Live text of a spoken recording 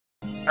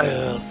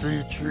I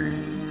see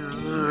trees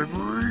are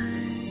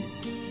green,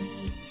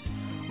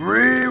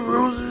 red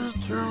roses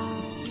too.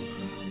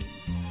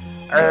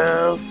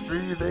 I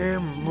see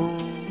them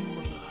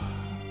move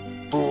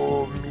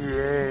for me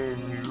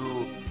and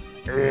you,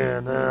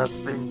 and I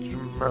think to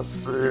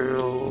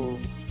myself,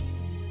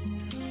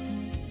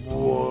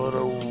 what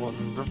a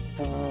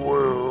wonderful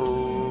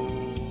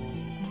world.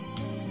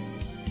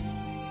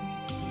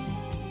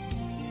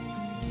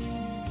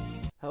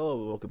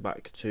 Hello, welcome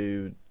back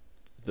to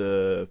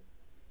the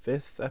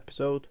 5th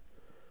episode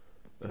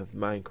of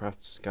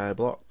Minecraft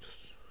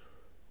Skyblocks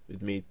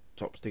with me,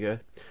 Top Digger.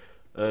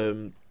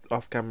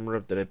 Off camera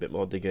I've done a bit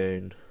more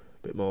digging,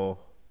 a bit more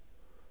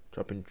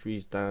chopping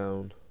trees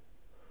down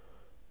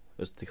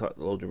as to collect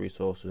a load of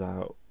resources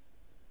out.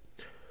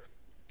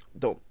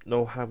 Don't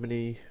know how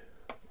many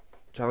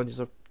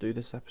challenges I'll do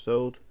this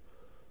episode,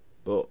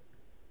 but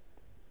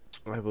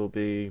I will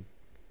be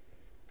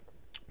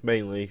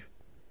mainly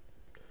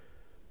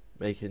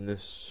making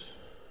this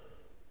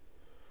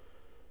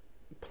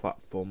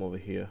platform over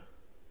here.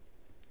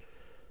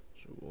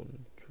 So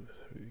 1, 2,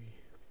 3,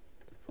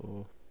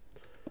 4,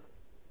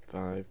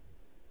 5.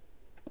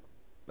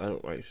 I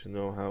don't actually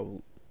know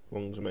how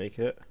long to make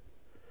it.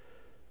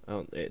 I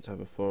don't need it to have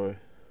a 4.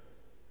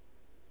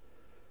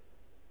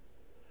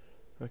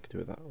 I could do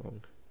it that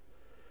long.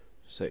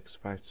 6,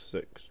 5 to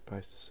 6,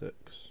 5 to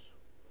 6.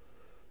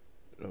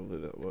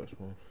 Hopefully that works.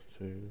 1,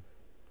 2,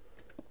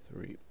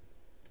 3,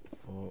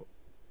 4,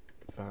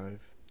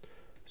 5,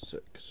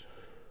 6.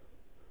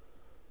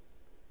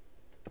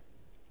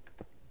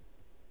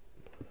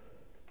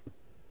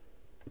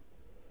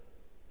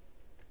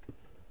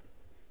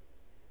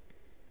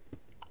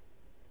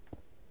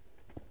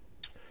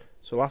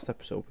 So last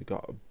episode we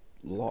got a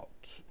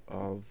lot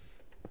of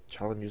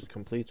challenges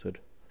completed.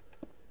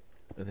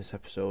 In this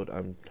episode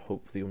I'm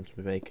hopefully going to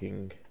be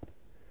making,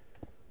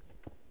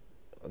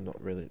 I'm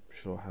not really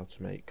sure how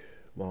to make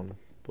one,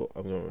 but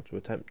I'm going to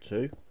attempt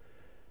to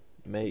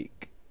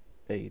make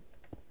a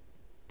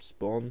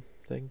spawn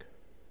thing.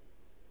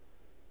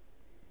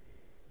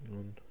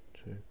 1,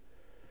 2,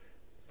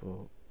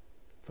 4,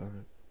 5,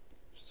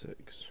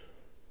 6.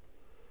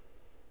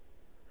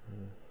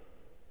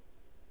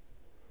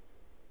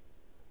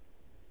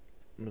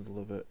 Middle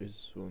of it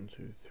is 1,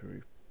 2,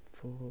 3,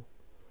 4.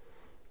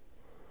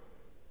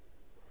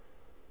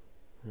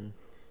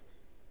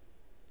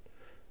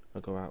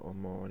 I'll go out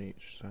one more on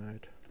each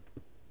side.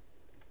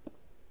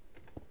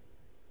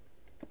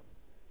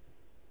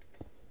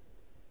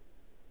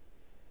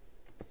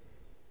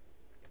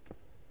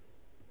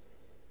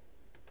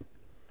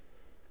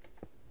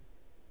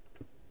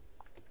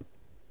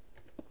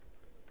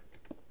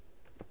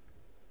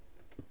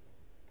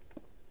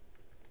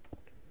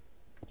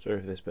 Sorry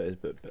if this bit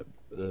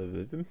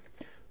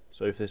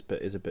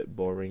is a bit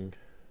boring,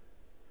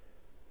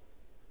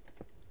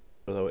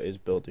 although it is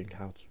building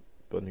I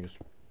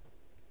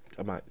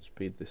might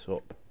speed this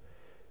up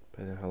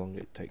depending on how long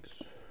it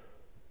takes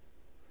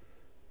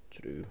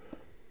to do.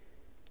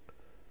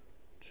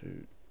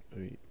 2,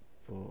 3,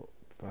 4,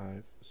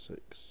 5,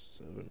 6,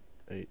 7,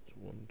 8.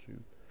 1,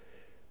 2,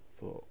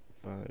 4,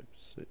 5,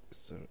 6,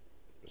 7.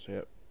 So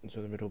yeah,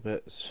 so the middle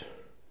bits.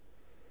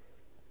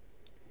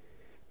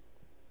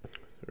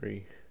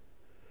 3,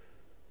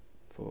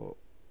 4.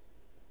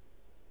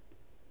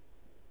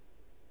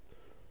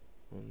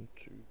 1,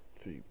 2,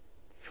 3,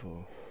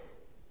 4.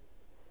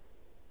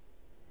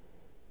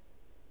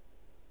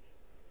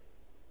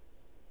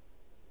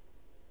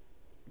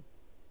 I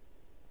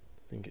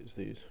think it's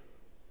these.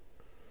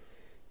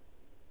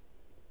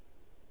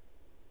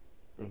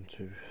 1,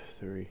 2,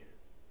 3.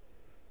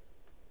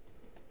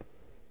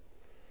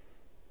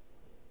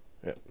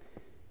 Yep.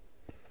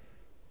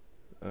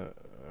 I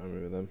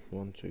remember them.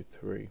 1, 2,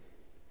 3.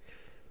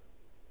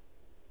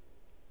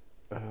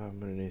 I'm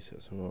gonna need to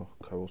get some more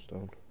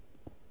cobblestone.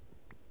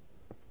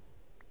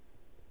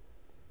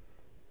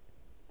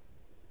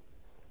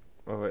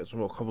 I'll get some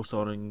more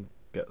cobblestone and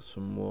get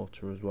some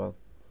water as well.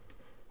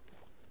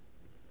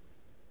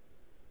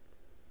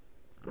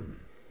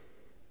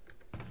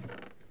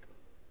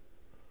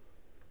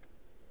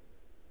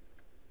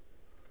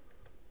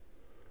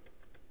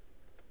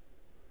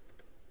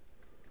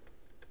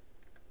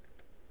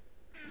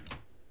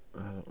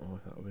 I don't know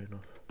if that'll be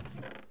enough.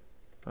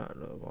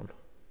 Another one.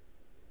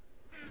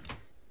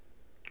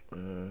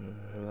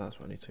 That's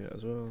what I need to get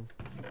as well.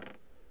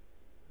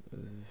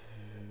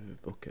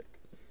 Bucket.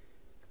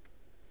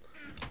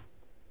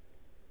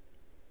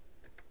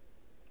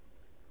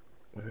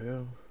 There we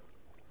go.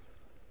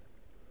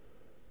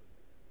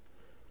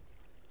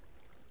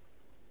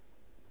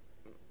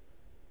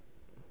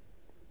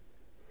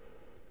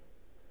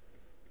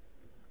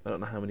 I don't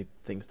know how many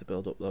things to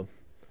build up though.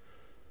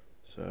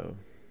 So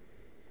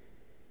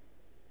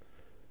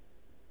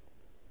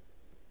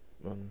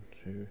 1,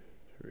 2,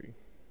 3,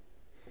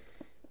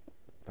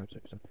 5,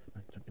 6, 7, 8,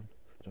 9, 10, 11,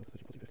 12,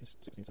 13, 14, 15,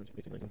 16, 17,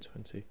 18, 19,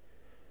 20.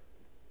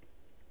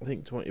 I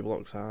think 20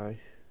 blocks high.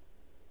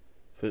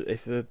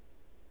 If a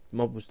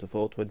mob was to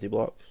fall 20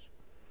 blocks,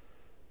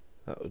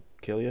 that would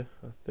kill you,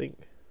 I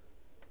think.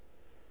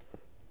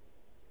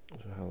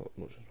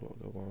 watch this water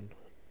go 1,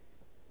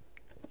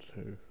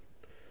 2,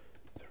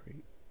 3,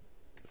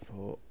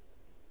 4,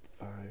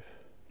 5,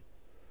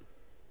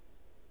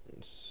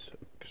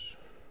 6,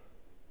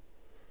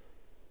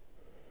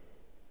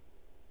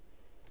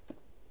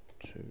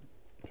 2,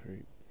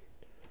 3,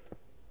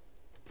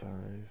 5,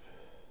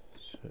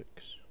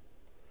 6.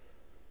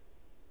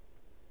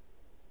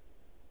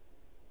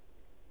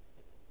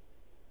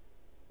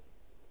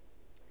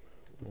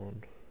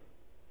 1,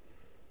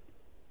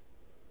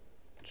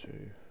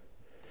 2,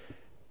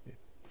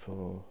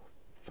 4,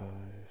 5,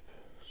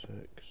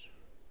 6.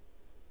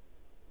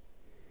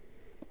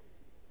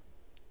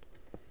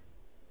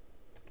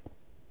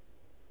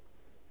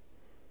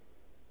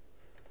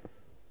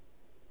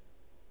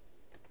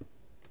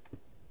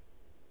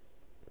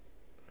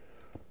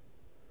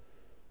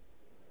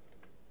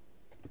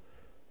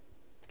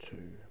 2,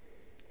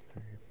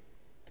 3,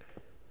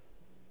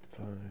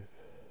 5,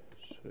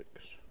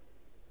 6.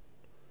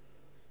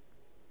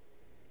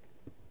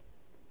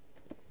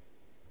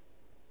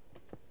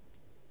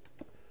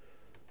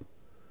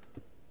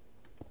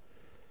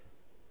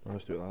 I'll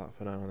just do it like that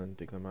for now and then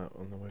dig them out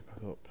on the way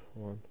back up.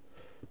 1,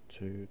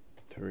 2,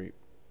 3,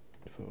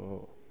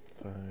 4,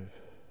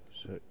 5,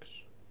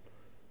 6.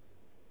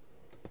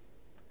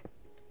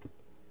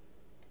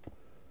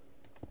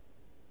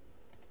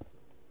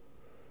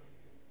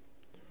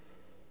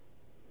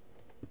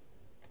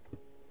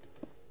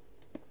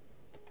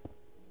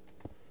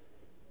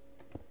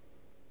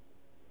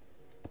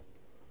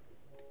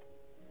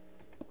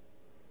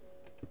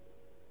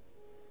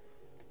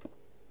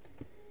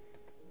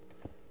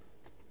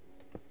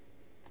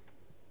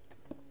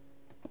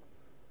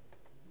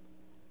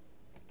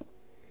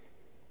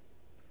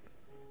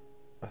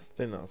 I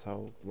think that's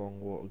how long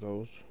water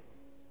goes.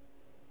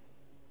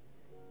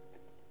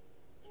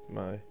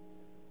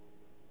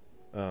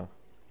 There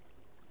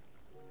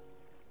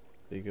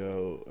you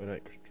go, an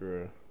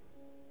extra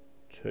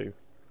 2.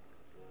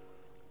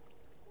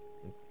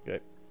 Okay.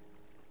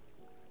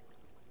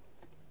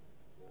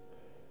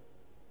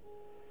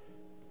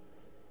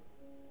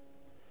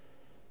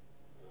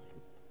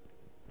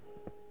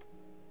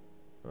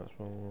 That's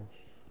one lost.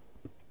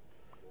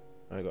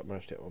 I got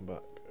managed to get one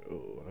back.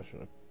 Oh, I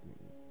shouldn't have.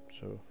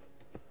 So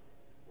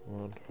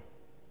 1,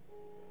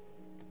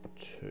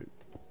 2.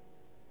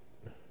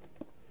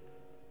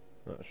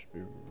 That should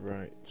be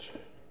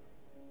right.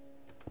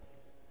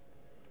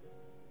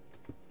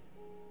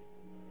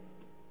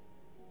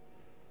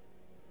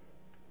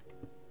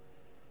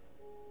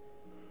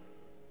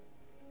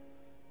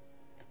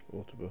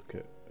 Water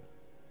bucket.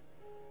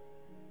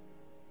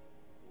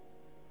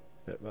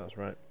 Yep, that's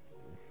right.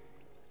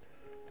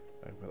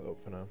 I can put that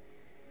up for now.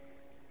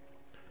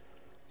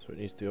 So it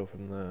needs to go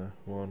from there.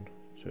 1,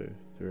 2,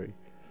 3,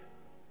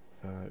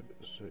 5,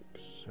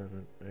 6,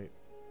 7, 8.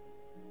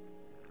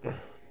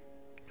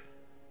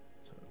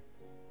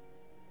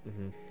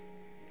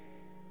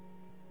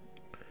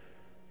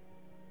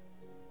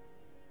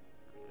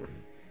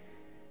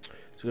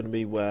 It's going to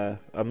be where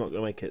I'm not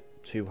going to make it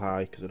too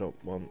high because I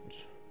don't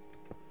want.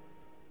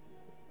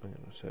 I'm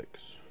going to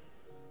 6,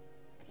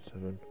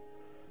 7,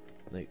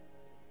 8,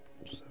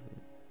 7,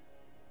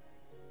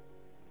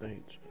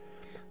 8.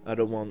 I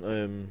don't want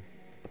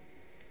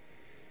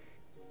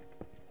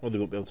well, they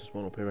won't be able to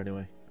spawn up here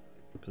anyway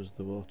because of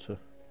the water.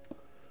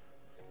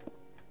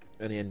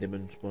 Any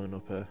endermen spawning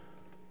up here.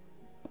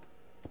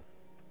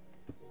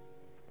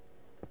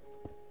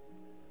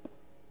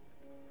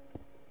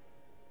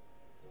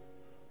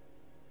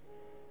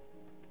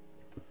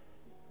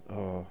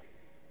 Oh,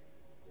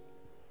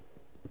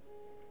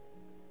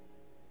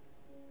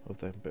 hope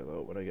they can pick that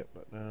up when I get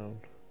back down.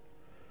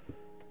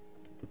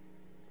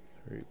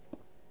 3,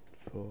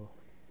 4,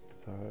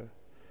 5.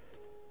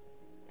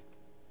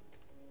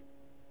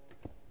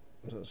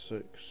 Is that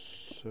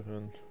 6,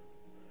 7,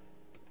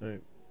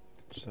 8,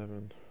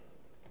 7,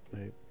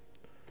 8.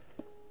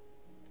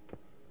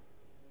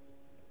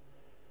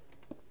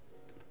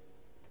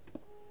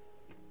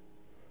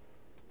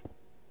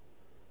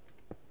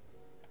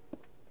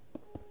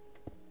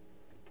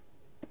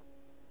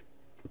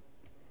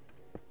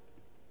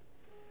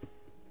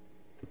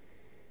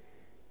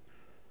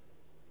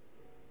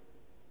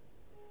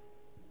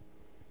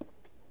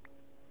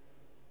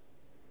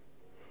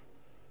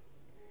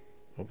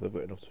 Hope they've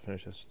got enough to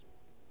finish this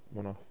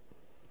one off.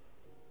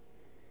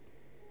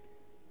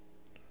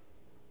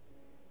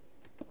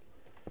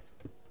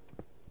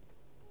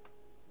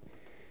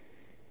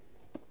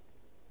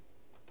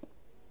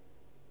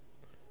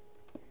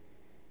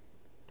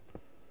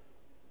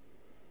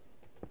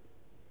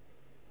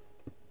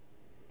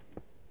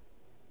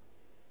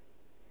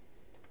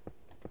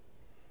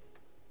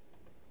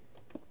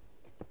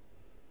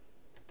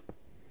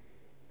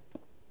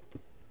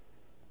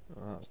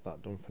 That's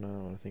that done for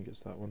now. I think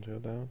it's that one to go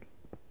down.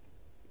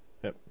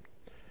 Yep.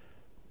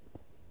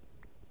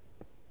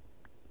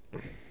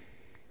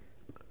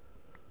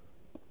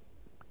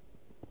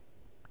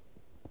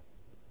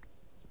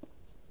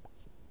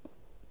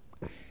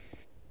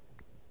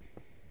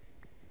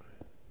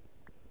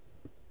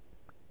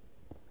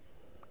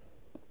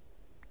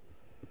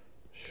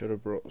 should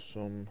have brought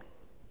some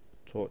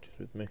torches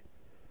with me.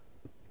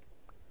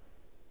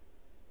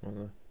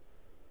 On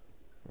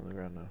the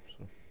ground now,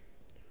 so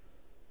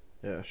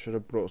yeah, I should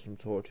have brought some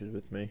torches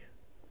with me,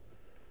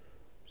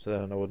 so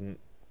then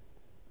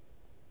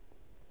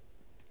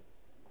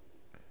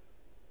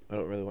I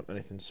don't really want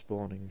anything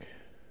spawning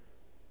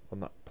on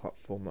that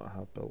platform that I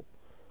have built.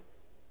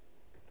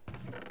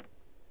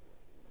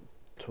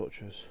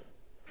 Torches.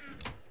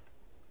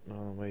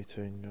 While I'm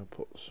waiting, I'll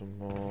put some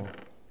more.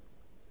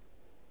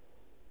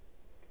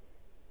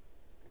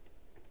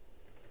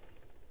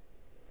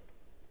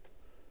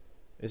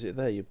 Is it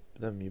there you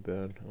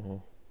burn,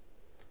 or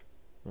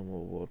no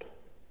more wood?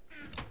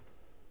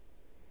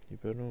 You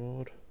burn no more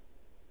wood?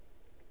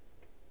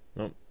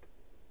 No.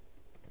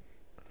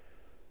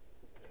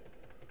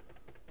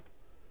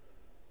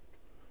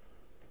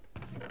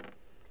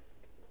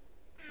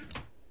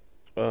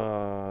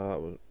 That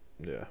was,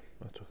 yeah,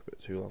 that took a bit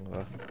too long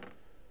there.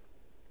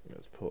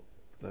 Let's put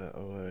that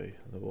away,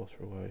 and the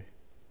water away.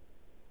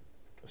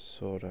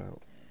 Sword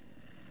out.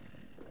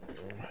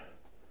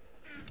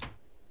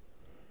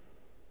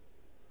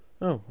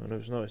 Oh, I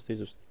just noticed these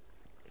have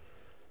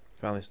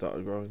finally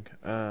started growing,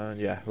 and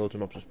yeah, loads of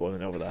mobs are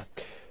spawning over there.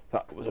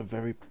 That was a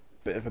very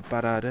bit of a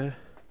bad idea.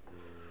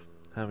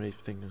 How many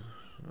things?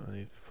 I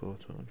need 4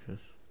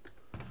 torches.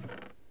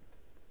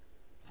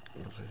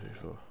 1, 2, 3,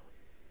 4.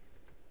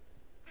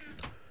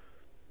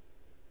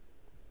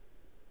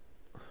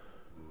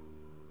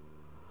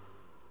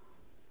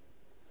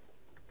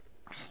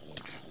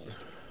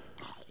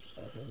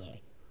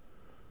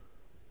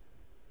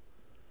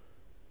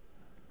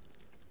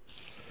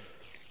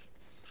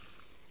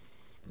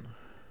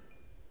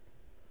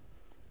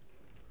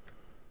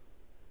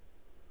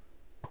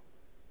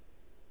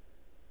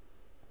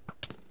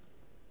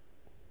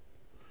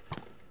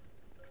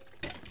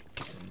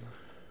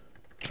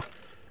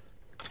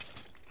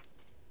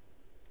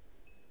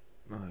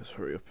 Let's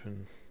hurry up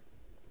and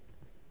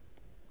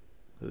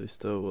they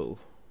still will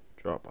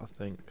drop, I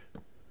think.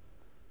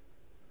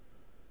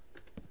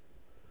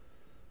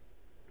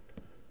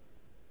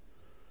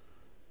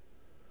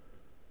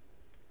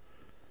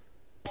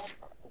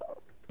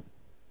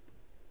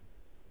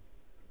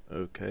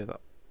 Okay,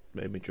 that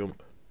made me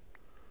jump.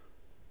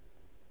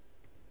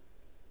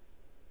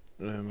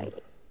 That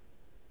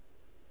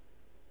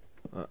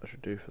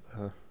should do for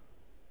the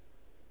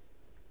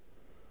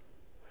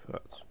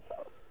facts.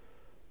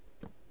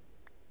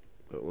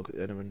 Don't look at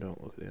the enemy,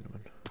 don't look at the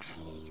enemy.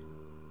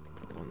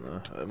 Put one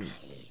there.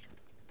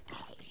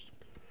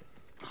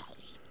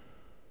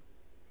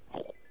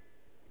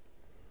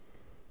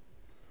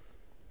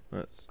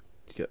 Let's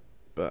get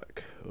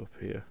back up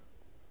here.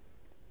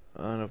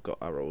 And I've got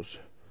arrows.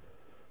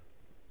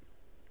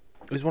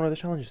 It's one of the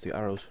challenges to get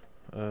arrows.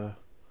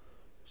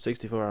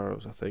 64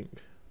 arrows, I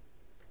think.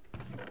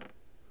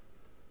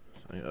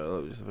 So,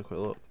 let me just have a quick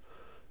look.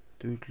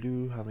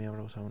 How many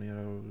arrows? How many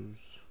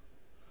arrows?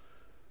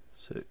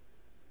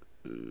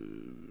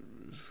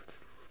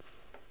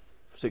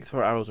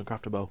 64 arrows and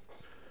craft a bow.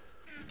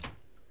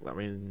 That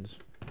means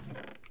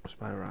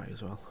spider eye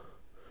as well.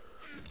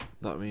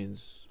 That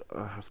means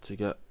I have to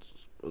get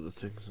other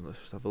things, and let's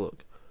just have a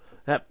look.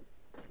 Yep,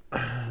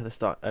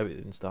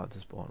 everything's starting to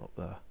spawn up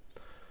there.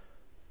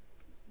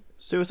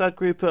 Suicide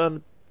creeper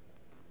and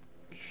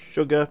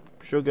sugar.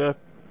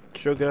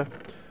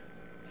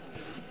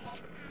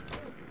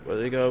 Where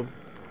they go?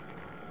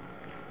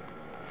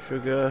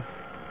 Sugar.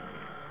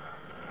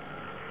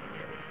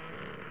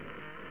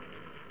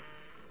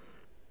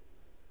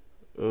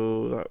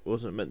 Oh, that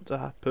wasn't meant to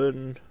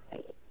happen.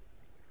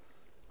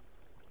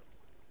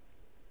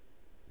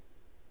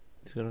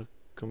 He's gonna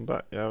come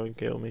back now and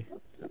kill me.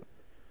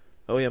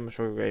 Oh yeah, my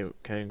sugar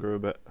cane grew a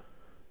bit.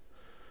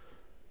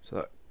 So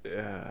that,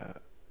 yeah.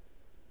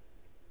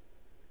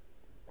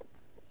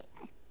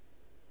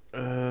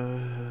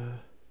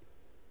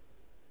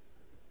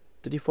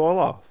 Did he fall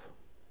off?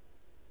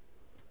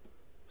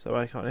 So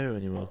I can't hear him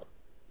anymore.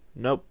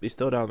 Nope, he's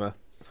still down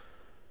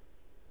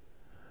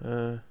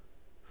there.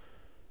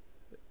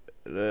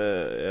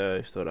 Yeah,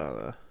 he's still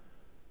down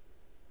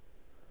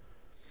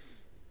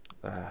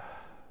there.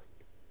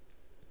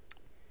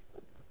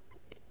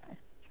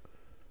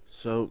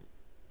 So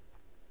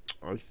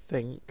I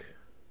think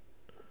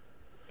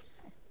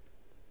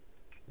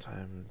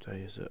time of day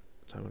is it?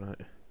 Time of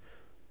night?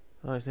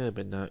 Oh, it's nearly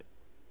midnight,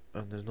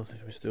 and there's nothing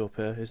for me to do up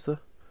here, is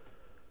there?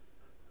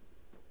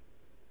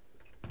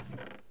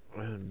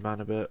 Man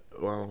a bit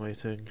while I'm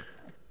waiting.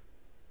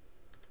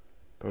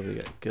 Probably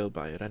get killed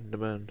by an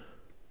enderman.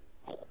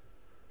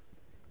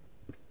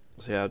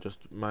 So yeah, I'll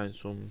just mine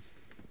some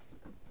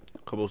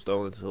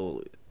cobblestone until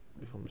it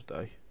becomes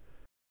day.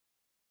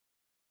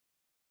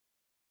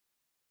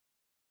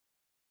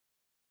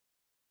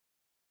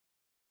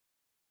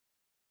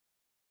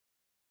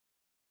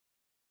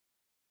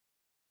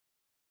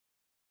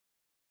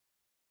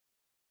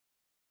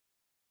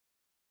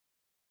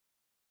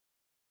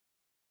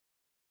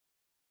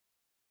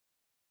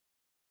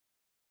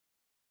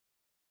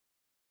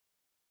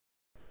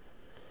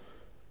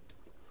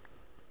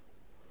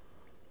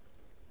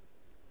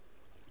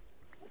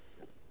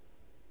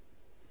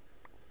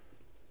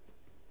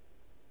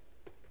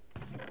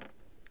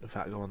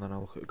 fact, go on then,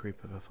 I'll look at a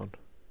creeper for fun.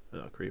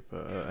 Not a creeper,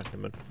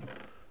 enderman.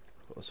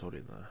 Put the sword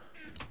in there.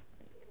 In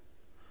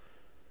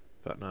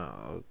fact, now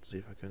I'll see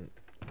if I can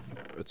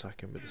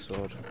attack him with the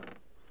sword.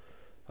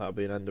 That'll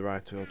be an ender eye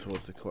to go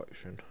towards the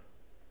collection.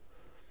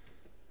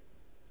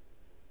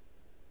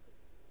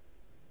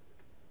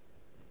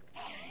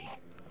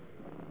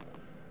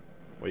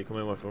 Where you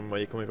coming from? Where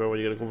you coming from? Where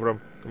you gonna come from?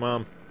 Come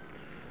on.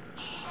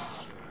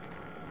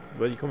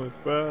 Where you coming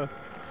from?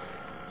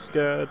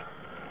 Scared.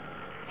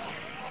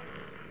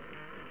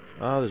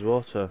 Ah, there's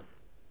water.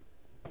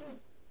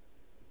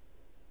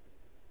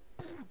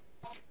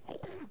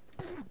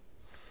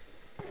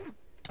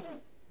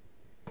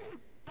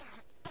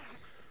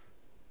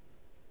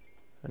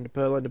 Ender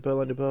pearl, ender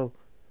pearl, ender pearl.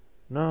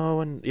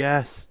 No, and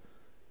yes.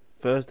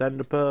 First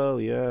ender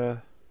pearl, yeah.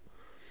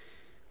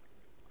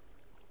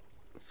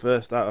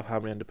 First out of how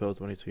many ender pearls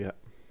do I need to get?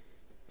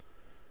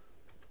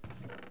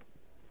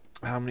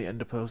 How many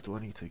ender pearls do I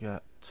need to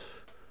get?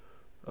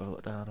 I'll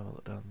look down,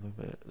 move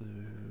it.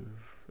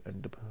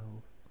 Ender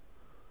pearl.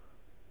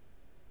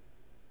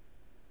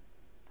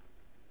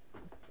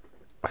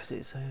 What does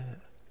it say?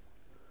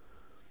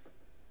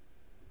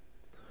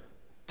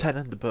 10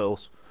 ender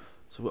pearls.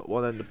 So I've got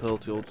 1 ender pearl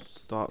to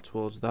start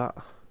towards that.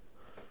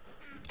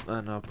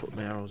 And I'll put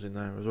my arrows in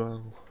there as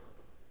well.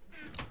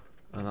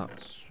 And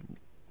that's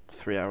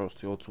 3 arrows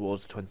to go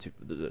towards the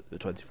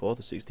 24,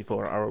 the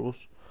 64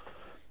 arrows.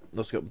 I've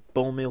also got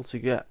bone meal to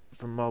get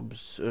from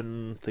mobs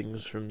and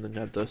things from the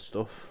nether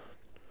stuff.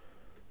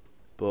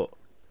 But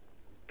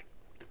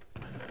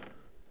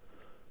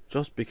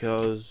just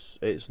because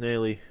it's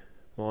nearly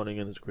morning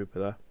and there's a creeper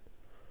there,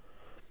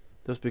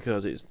 just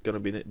because it's going to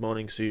be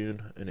morning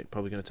soon and it's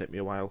probably going to take me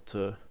a while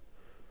to,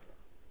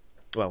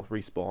 well,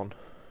 respawn,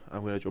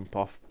 I'm going to jump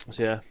off.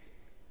 So yeah,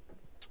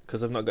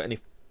 because I've not got any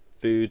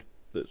food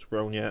that's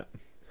grown yet,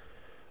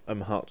 and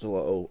my heart's a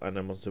little, and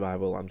I'm on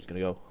survival, I'm just going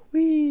to go,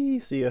 wee,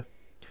 see ya.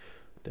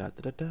 Da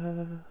da da da.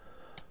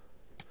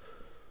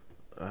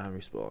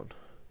 And respawn.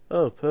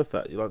 Oh,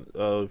 perfect. You land.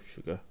 Oh,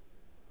 sugar.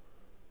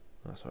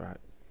 That's alright.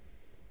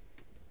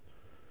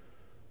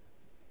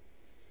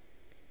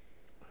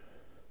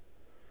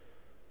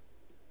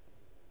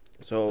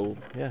 So,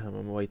 yeah, I'm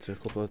on my way to a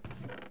couple of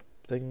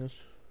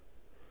things.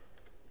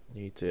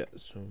 Need to get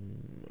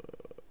some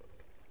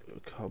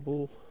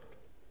cobble.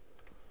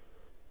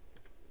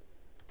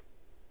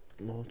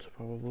 Mortar,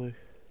 probably.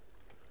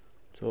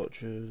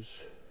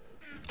 Torches.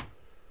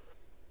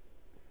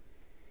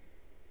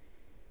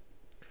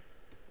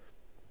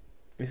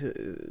 Is it?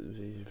 No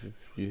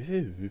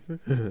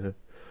idea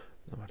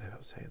what I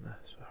was saying there.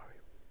 Sorry.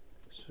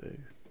 So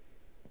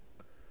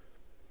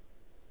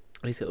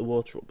I need to get the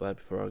water up there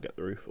before I get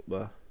the roof up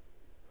there.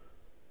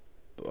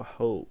 But I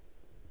hope.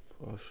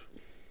 Gosh.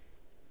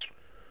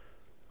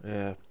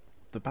 Yeah.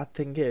 The bad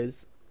thing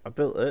is, I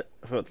built it.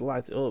 I forgot to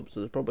light it up, so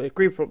there's probably a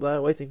creeper up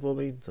there waiting for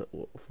me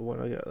for when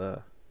I get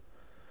there.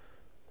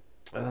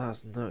 And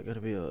that's not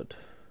gonna be good.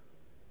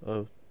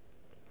 Oh.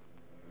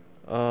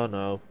 Oh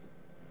no.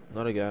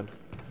 Not again.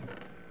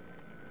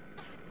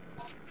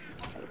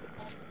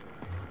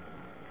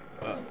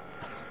 Come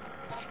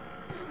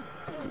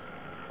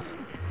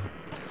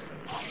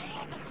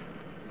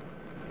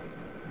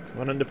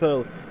on, ender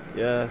pearl.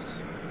 Yes.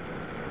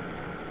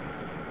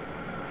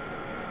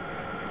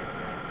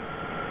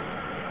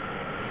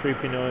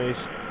 Creepy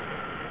noise.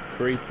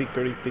 Creepy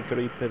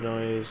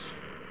noise.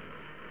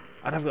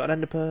 And I've got an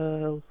ender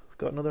pearl. I've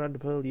got another ender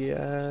pearl.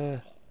 Yeah.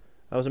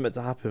 That wasn't meant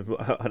to happen,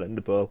 but I got an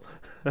ender pearl.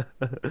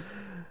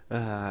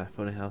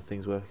 Funny how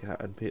things work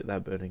out, and they're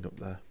burning up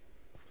there.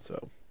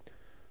 So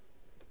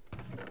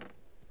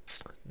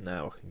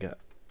now I can get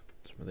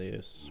some of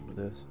this.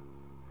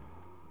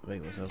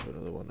 Make myself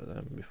another one of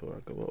them before I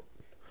go up.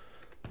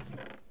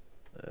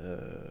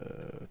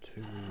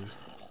 To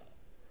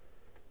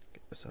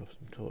get myself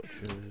some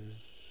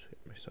torches.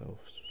 Get myself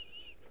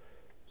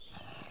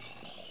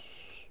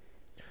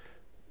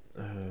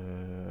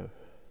a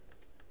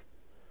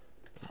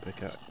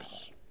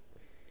pickaxe.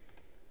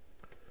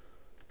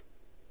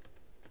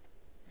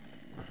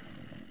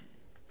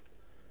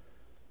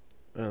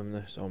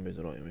 The zombies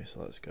are annoying me,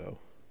 so let's go.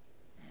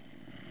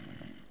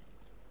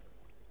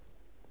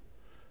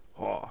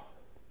 Oh.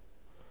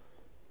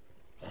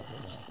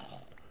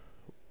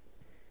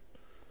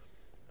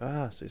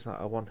 Ah, so it's like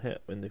a one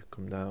hit when they've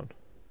come down.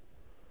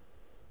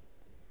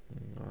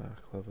 Ah,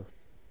 clever.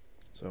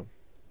 So,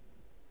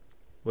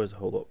 where's the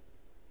hold up?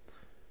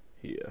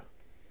 Here.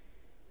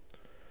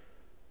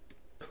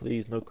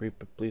 Please no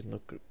creeper, please no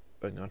creeper.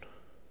 Hang on.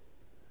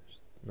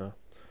 No.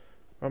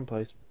 Wrong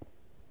place.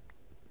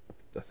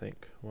 I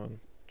think 1,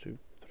 2,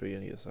 3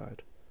 on either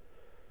side.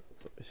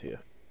 So it's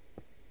here.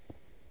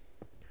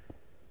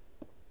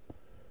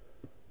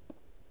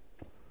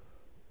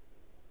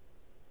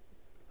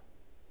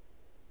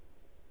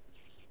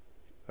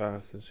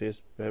 I can see a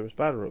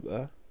spider up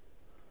there.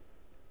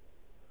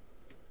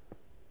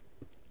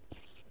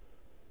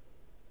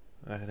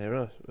 I can hear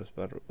a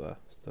spider up there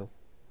still.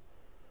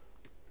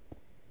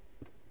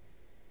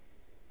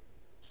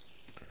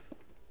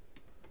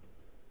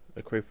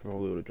 A creeper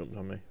probably would have jumped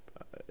on me,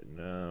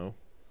 No.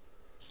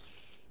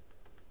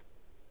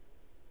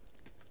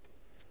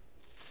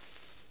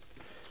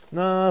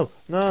 No,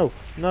 no,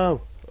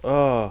 no.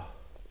 Oh.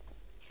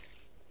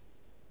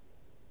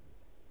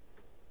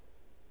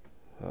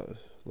 That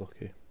was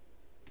lucky.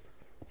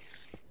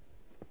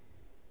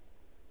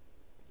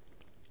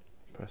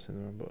 Pressing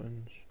the wrong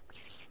buttons.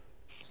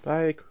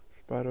 Bike,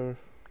 spider.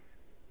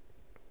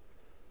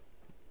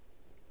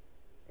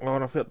 Oh,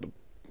 and I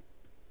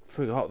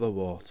forgot the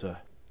water.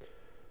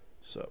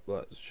 So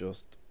let's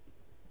just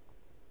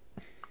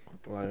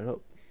line it up.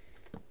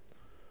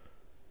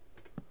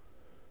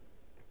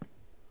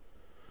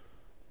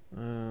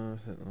 I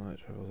think the light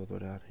travels all the way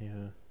down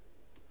here.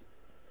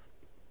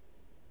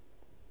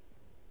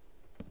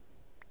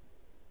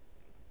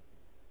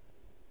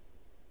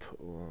 Put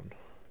one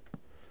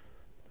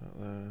back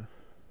there.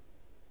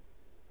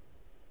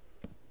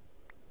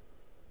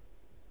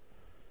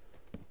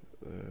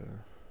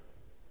 There.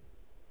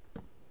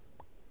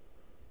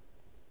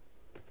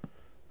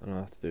 And all I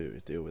have to do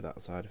is deal with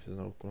that side if there's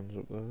no ones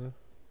up there.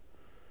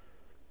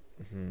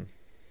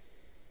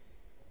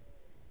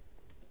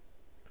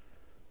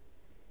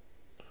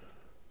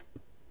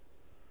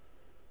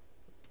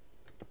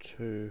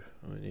 Two.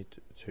 I need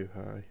two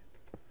high.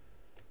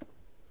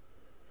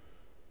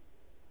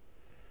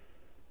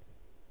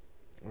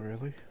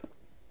 Really?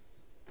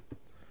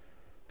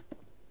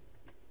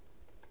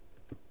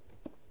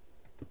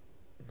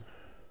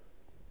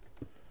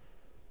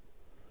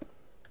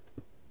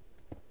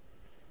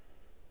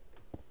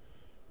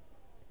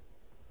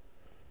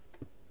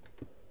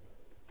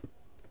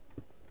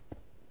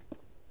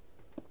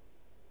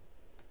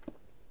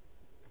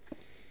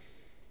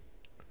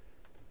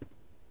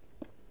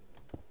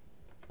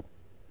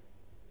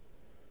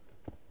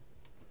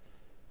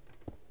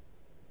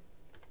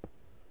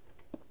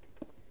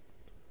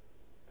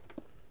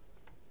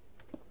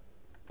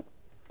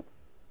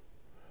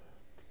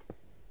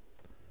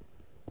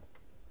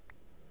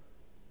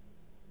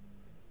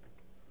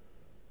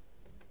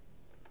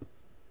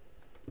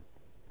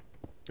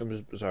 I'm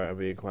just sorry, I'm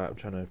being quiet. I'm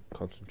trying to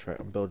concentrate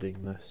on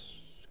building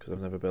this because I've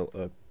never built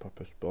a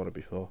proper spawner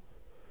before.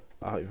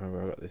 I don't even remember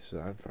where I got this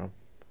design from.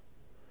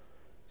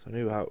 So I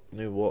knew how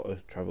water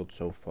travelled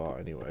so far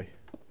anyway.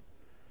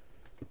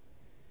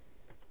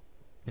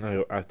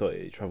 I thought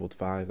it travelled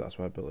 5. That's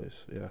why I built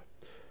this. Yeah.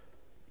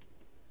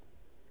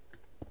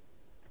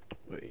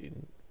 But it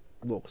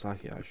looks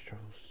like it actually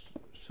travels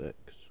 6,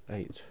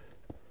 8.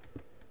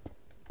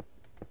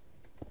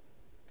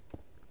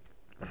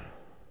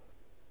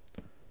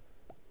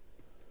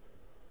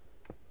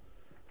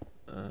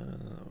 That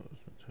was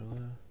until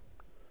there.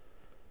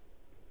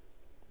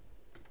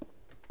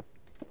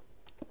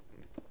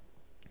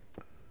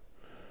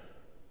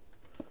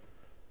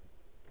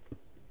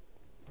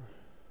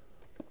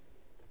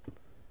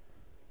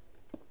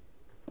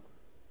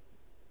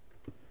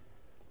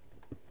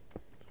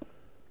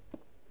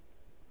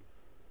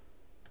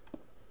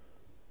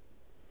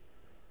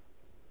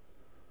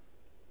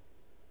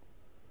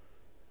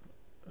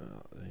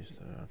 These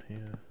down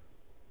here.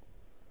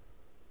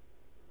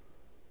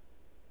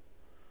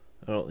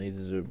 I don't need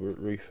a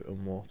roof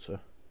and water.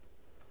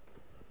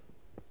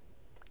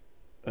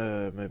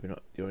 Maybe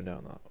not going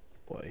down that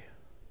way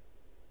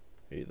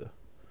either.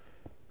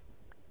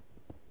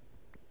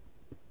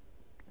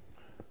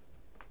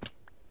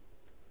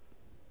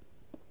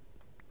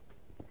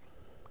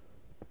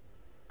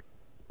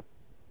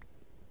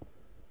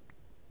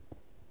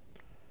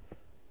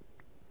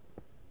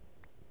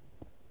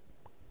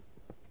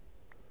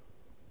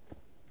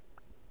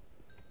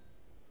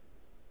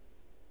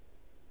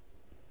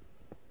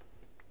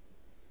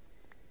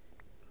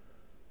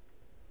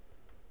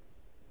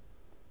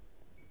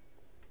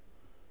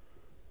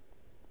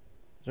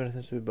 Is there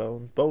anything to do with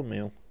bones? Bone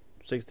meal.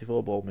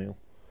 64 bone meal.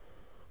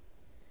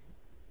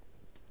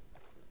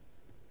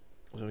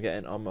 So I'm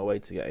getting on my way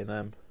to getting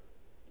them.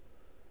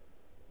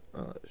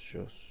 It's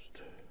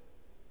just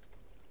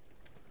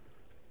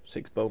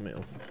 6 bone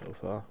meal so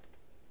far.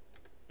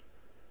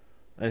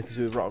 Anything to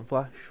do with rotten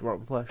flesh?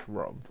 Rotten flesh?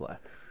 Rotten flesh.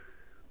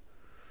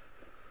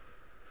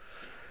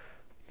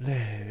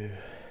 No.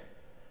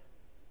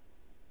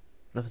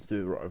 Nothing to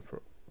do with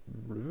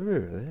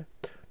rotten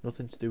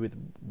nothing to do with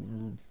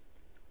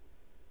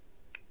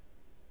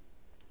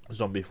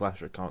zombie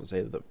flesh. I can't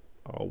say that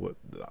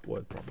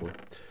word properly.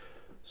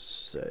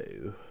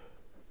 So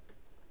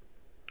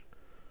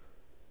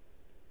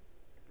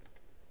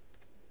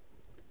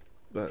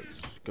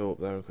let's go up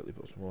there and quickly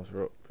put some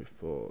water up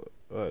before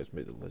it's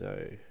middle of the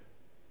day.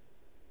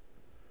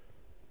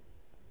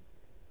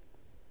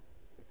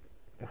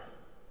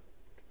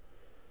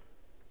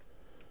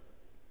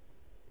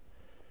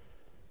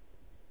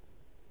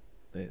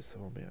 It's the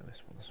one behind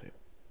this one, that's it.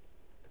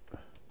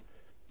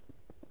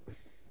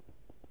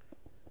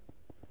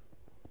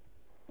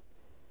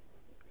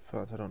 In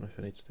fact, I don't know if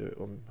I need to do it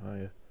one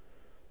higher.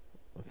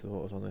 If the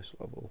water's on this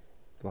level,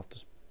 they'll have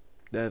to.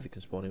 There they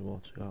can spawn in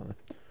water, can't they?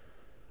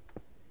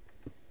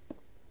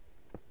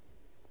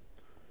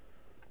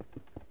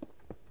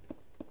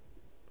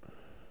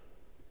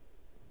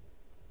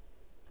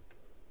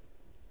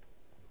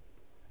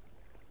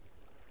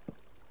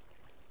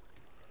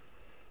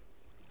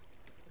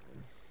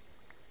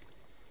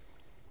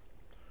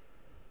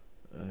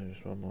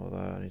 There's one more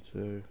there I need to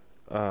do.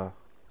 I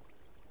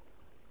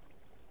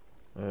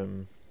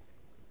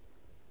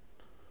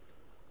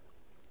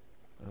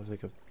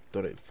think I've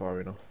done it far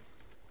enough.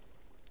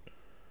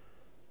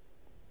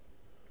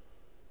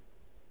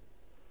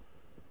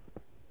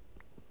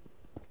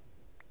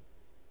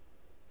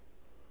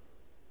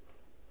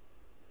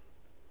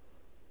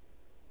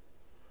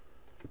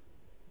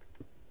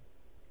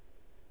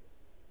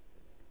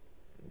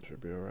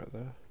 Should be alright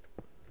there.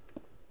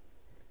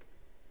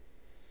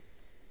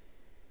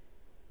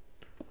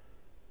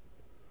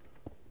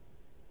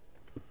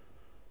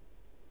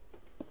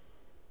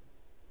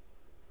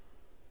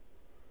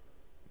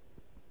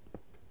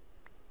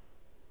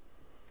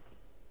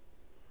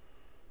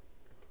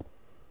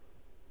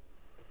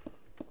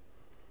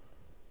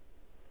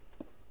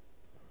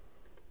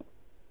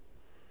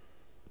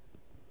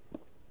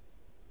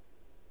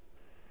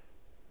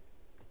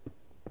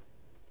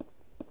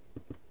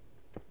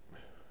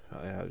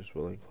 I just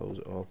will enclose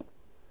it all.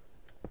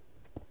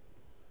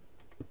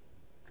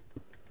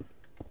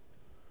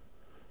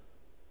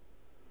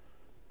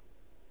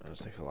 I'll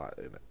stick a light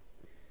in it.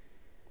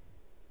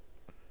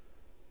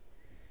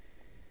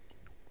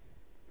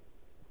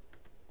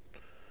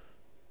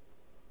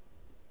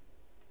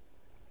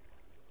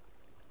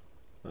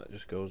 That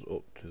just goes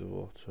up to the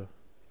water.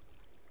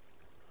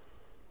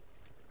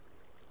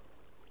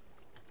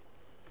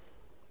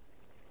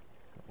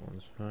 That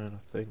one's fine,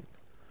 I think.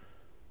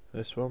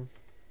 This one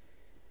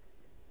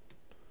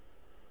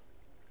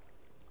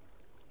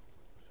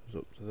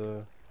goes up to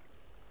there.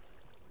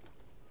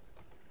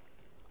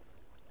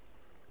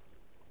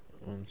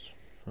 That one's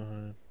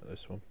fine.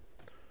 This one.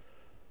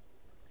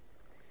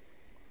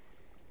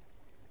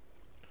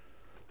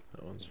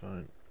 That one's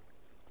fine.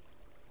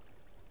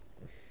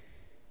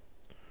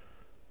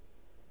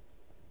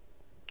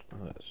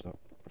 Let's stop.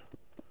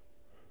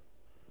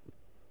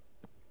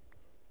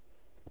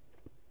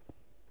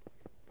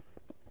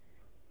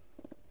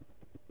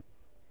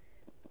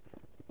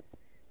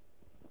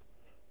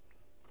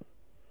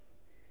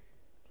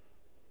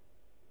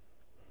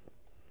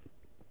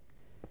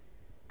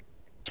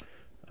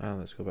 And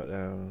let's go back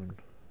down.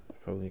 It's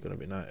probably going to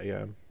be night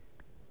again.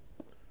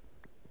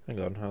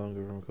 Hang on, how long have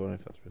we been recording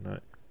if that's been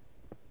night?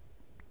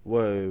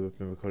 Whoa, we've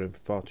been recording for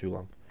far too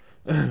long.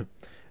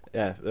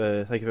 Yeah,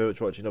 thank you very much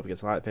for watching. Don't forget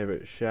to like,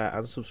 favourite, share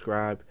and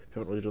subscribe if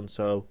you haven't already done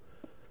so.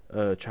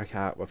 Check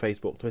out my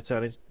Facebook,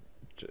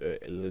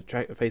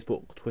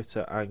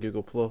 Twitter and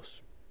Google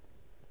Plus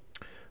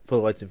for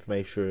the latest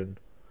information.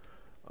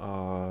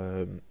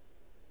 I'll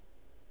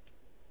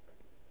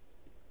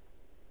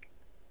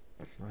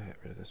get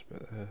rid of this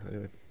bit there.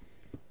 Anyway,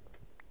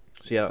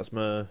 so yeah, that's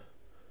my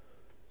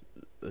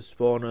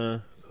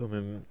spawner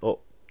coming up.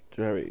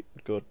 Very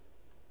good.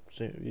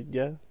 Soon,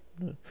 yeah.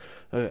 No.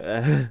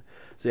 Okay,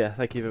 so yeah,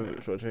 thank you very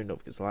much for watching. Don't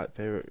forget to like,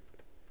 favourite,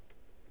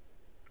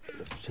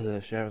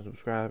 share and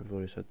subscribe. I've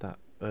already said that.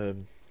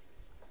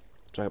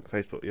 Check out my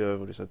Facebook. Yeah, I've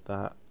already said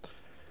that.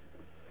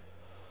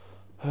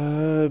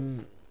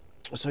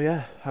 So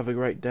yeah, have a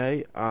great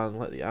day and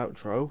let the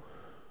outro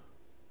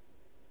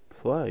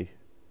play.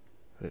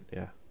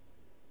 Yeah.